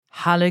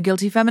Hello,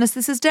 Guilty Feminists.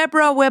 This is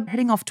Deborah. We're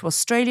heading off to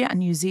Australia and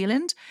New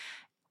Zealand,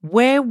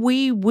 where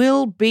we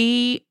will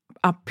be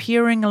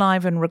appearing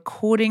live and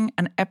recording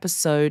an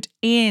episode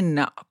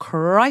in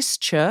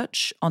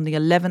Christchurch on the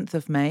 11th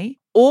of May,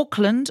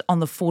 Auckland on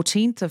the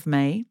 14th of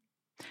May,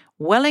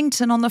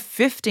 Wellington on the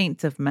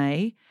 15th of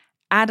May,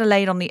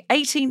 Adelaide on the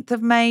 18th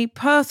of May,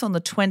 Perth on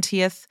the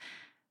 20th,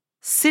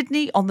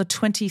 Sydney on the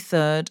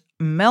 23rd,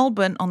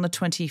 Melbourne on the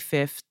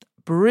 25th,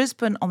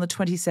 Brisbane on the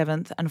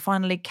 27th, and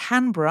finally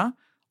Canberra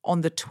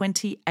on the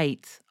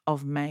 28th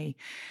of May.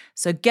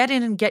 So get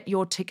in and get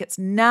your tickets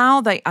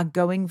now. They are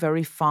going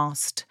very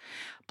fast.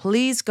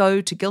 Please go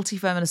to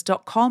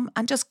guiltyfeminist.com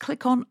and just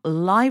click on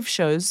live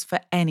shows for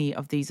any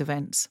of these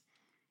events.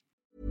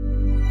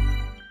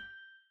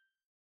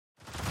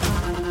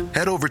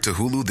 Head over to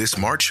Hulu this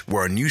March,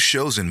 where our new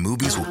shows and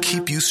movies will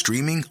keep you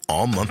streaming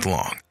all month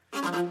long.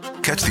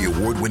 Catch the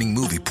award-winning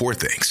movie Poor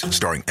Things,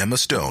 starring Emma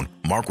Stone,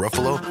 Mark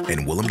Ruffalo,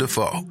 and Willem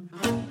Dafoe.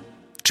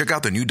 Check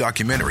out the new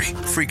documentary,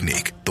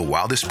 Freaknik, The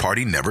Wildest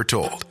Party Never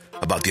Told,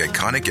 about the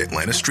iconic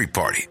Atlanta Street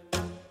Party.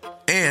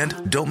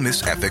 And don't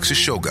miss FX's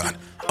Shogun,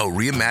 a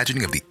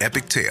reimagining of the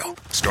epic tale,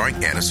 starring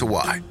Anna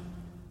Sawai.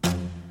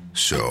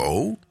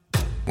 So,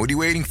 what are you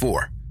waiting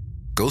for?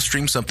 Go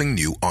stream something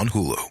new on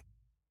Hulu.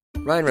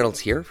 Ryan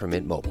Reynolds here from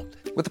Mint Mobile.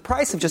 With the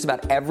price of just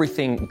about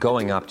everything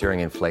going up during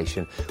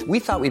inflation, we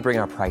thought we'd bring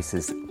our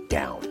prices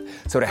down.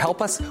 So to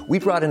help us, we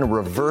brought in a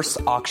reverse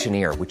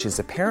auctioneer, which is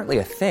apparently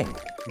a thing.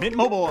 Mint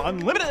Mobile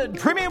Unlimited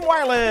Premium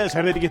Wireless.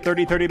 How to get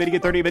 30, 30, bit to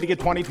get 30, bit to get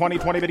 20, 20,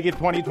 20, bit to get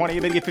 20, 20,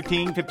 bit to get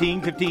 15,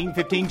 15, 15,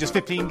 15, just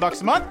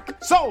 $15 a month?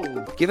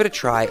 Sold! Give it a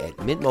try at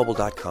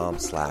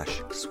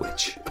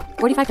mintmobile.com/switch.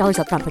 $45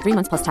 up front for 3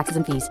 months plus taxes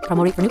and fees.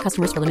 Promo rate for new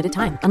customers for limited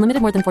time.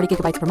 Unlimited more than 40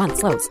 gigabytes per month.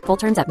 Slows full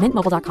terms at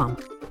mintmobile.com.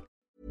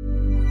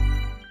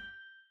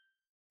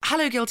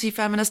 Hello, Guilty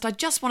Feminist. I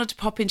just wanted to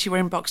pop into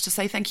your inbox to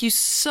say thank you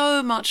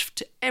so much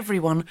to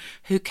everyone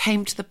who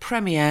came to the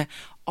premiere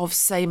of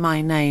Say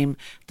My Name,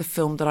 the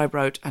film that I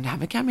wrote and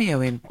have a cameo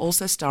in,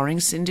 also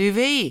starring Sindhu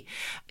V.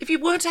 If you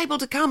weren't able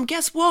to come,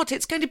 guess what?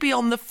 It's going to be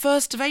on the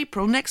 1st of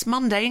April, next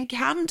Monday, in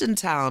Camden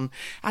Town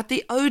at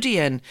the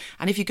Odeon.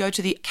 And if you go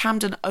to the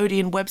Camden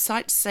Odeon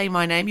website, Say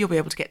My Name, you'll be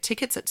able to get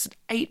tickets. It's at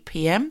 8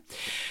 p.m.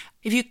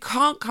 If you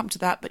can't come to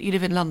that, but you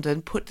live in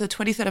London, put the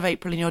 23rd of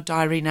April in your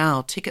diary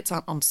now. Tickets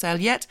aren't on sale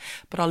yet,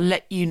 but I'll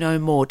let you know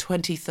more,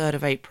 23rd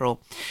of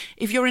April.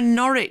 If you're in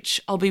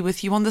Norwich, I'll be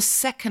with you on the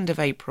 2nd of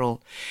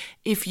April.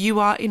 If you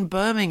are in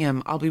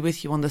Birmingham, I'll be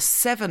with you on the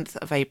 7th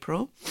of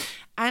April.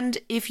 And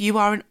if you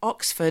are in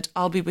Oxford,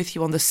 I'll be with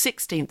you on the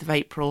 16th of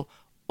April,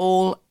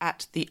 all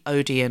at the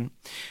Odeon.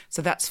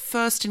 So that's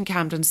 1st in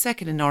Camden,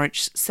 2nd in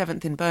Norwich,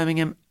 7th in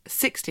Birmingham,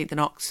 16th in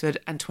Oxford,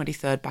 and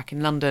 23rd back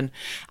in London.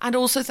 And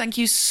also thank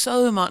you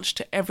so much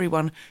to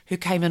everyone who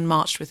came and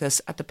marched with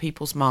us at the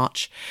People's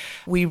March.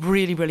 We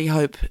really, really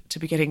hope to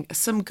be getting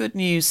some good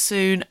news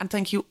soon. And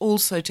thank you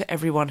also to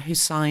everyone who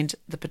signed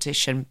the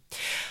petition.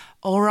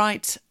 All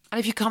right. And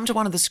if you come to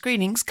one of the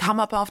screenings, come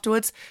up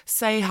afterwards,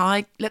 say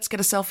hi, let's get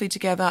a selfie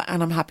together,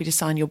 and I'm happy to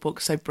sign your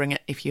book, so bring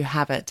it if you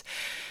have it.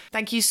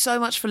 Thank you so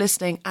much for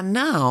listening. And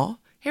now,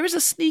 here is a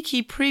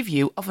sneaky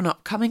preview of an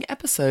upcoming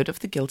episode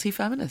of The Guilty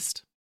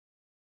Feminist.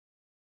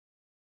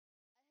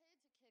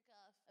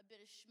 A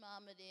bit of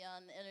schmomedy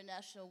on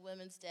International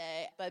Women's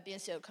Day by being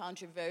so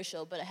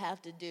controversial, but I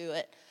have to do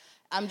it.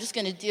 I'm just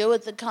going to deal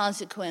with the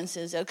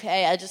consequences,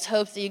 okay? I just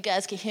hope that you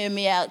guys can hear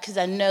me out because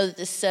I know that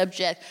this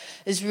subject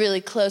is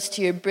really close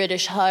to your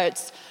British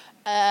hearts.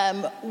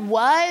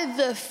 Why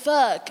the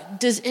fuck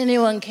does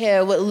anyone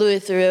care what Louis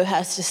Theroux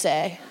has to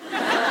say? Who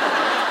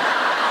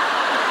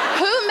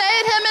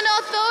made him an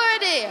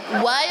authority?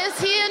 Why is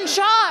he in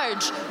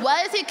charge?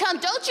 Why is he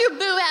Don't you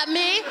boo at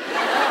me.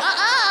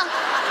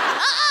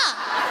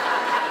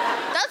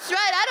 That's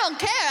right, I don't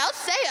care. I'll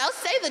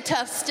say the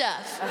tough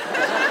stuff.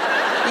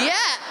 Yeah.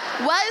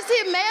 Why is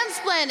he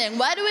mansplaining?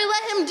 Why do we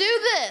let him do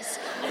this?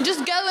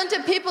 Just go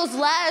into people's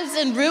lives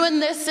and ruin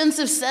their sense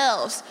of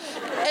selves.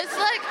 It's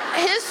like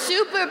his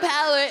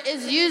superpower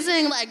is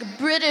using like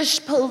British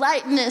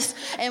politeness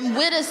and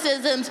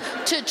witticisms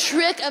to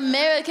trick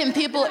American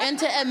people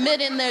into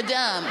admitting they're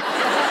dumb.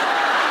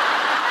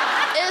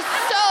 It's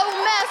so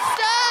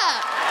messed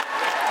up.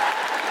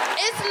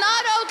 It's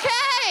not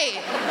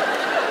okay.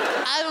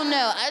 I don't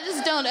know. I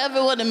just don't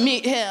ever want to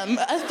meet him.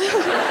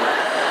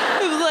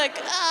 It was like,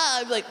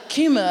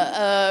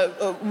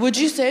 Kima, would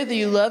you say that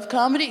you love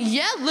comedy?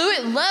 Yeah,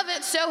 Louis, love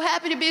it. So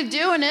happy to be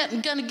doing it.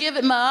 I'm gonna give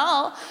it my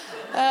all.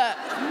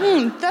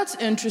 That's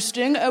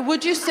interesting.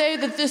 Would you say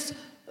that this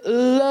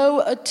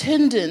low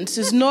attendance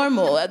is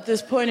normal at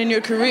this point in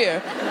your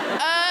career?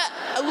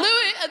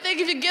 Louis, I think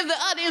if you give the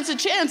audience a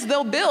chance,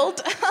 they'll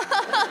build.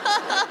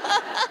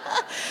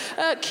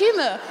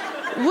 Kima,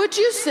 would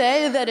you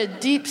say that a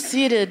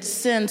deep-seated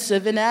sense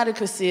of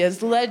inadequacy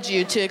has led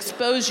you to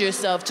expose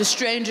yourself to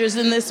strangers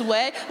in this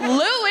way?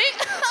 Louis,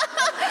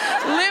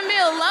 leave me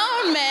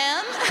alone,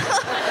 man.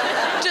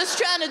 Just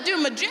trying to do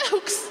my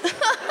jokes.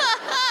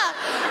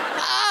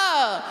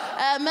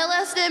 My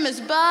last name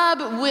is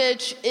Bob,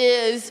 which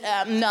is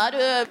not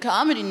a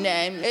comedy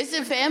name. It's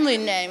a family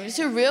name. It's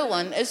a real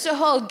one. It's a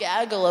whole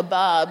gaggle of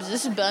Bobs.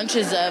 There's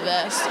bunches of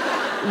us.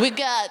 We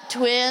got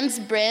twins,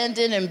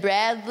 Brandon and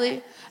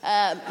Bradley.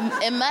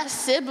 In my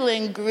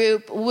sibling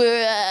group,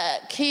 we're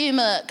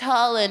Kima,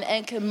 Colin,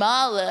 and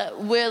Kamala.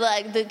 We're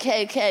like the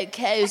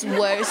KKK's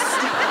worst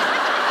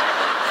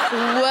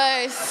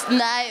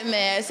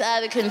nightmares,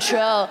 out of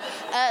control.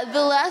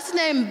 The last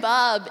name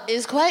Bob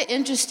is quite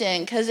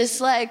interesting because it's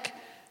like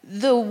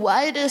the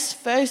whitest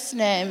first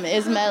name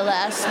is my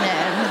last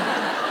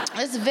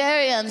name. It's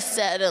very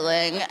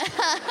unsettling.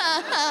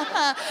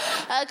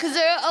 Because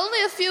there are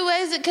only a few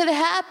ways it could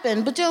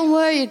happen. But don't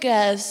worry, you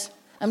guys.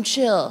 I'm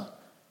chill.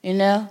 You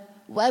know?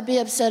 Why be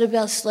upset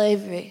about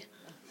slavery?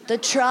 The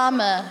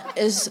trauma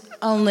is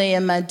only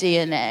in my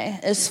DNA.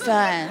 It's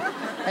fine.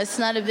 It's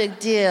not a big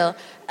deal.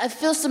 I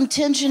feel some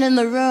tension in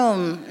the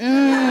room.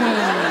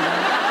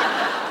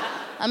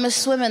 I'm gonna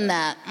swim in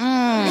that.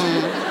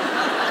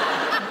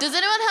 Does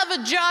anyone have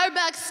a jar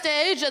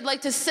backstage? I'd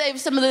like to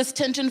save some of this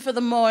tension for the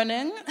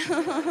morning. It's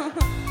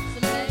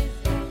amazing.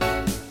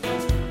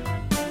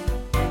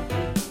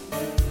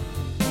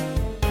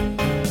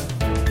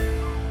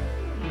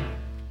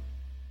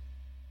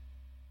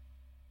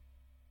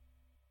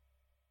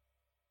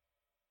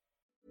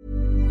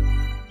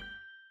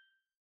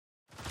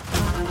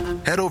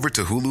 Head over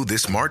to Hulu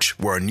this March,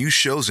 where our new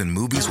shows and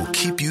movies will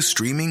keep you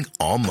streaming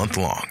all month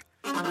long.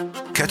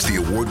 Catch the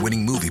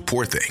award-winning movie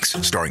Poor Things,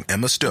 starring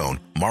Emma Stone,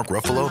 Mark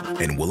Ruffalo,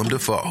 and Willem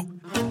Dafoe.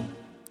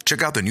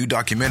 Check out the new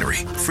documentary,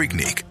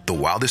 Freaknik, The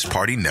Wildest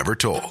Party Never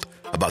Told,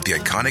 about the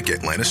iconic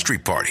Atlanta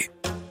Street Party.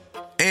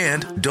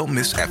 And don't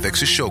miss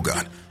FX's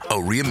Shogun, a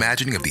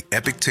reimagining of the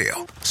epic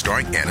tale,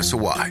 starring Anna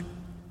Sawai.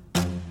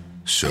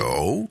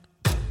 So,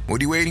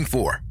 what are you waiting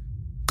for?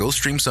 Go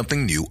stream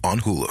something new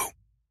on Hulu.